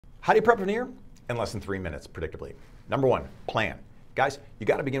How do you prep a veneer? In less than 3 minutes, predictably. Number one, plan. Guys, you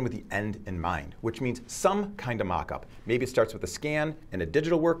got to begin with the end in mind, which means some kind of mock-up. Maybe it starts with a scan and a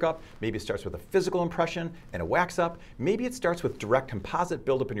digital workup. Maybe it starts with a physical impression and a wax-up. Maybe it starts with direct composite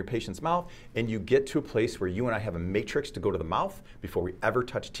buildup in your patient's mouth, and you get to a place where you and I have a matrix to go to the mouth. Before we ever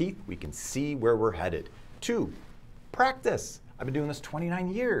touch teeth, we can see where we're headed. 2, practice. I've been doing this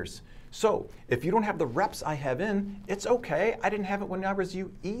 29 years. So if you don't have the reps I have in, it's okay. I didn't have it when I was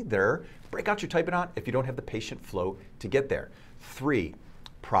you either. Break out your typodont if you don't have the patient flow to get there. 3,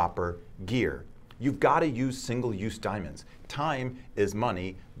 proper gear. You've got to use single-use diamonds. Time is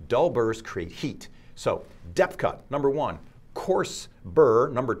money. Dull burrs create heat. So depth cut, number 1. Coarse burr,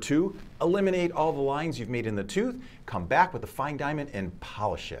 number 2. Eliminate all the lines you've made in the tooth. Come back with a fine diamond and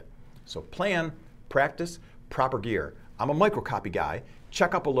polish it. So plan, practice, proper gear. I'm a Microcopy guy.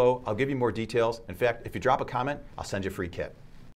 Check up below. I'll give you more details. In fact, if you drop a comment, I'll send you a free kit.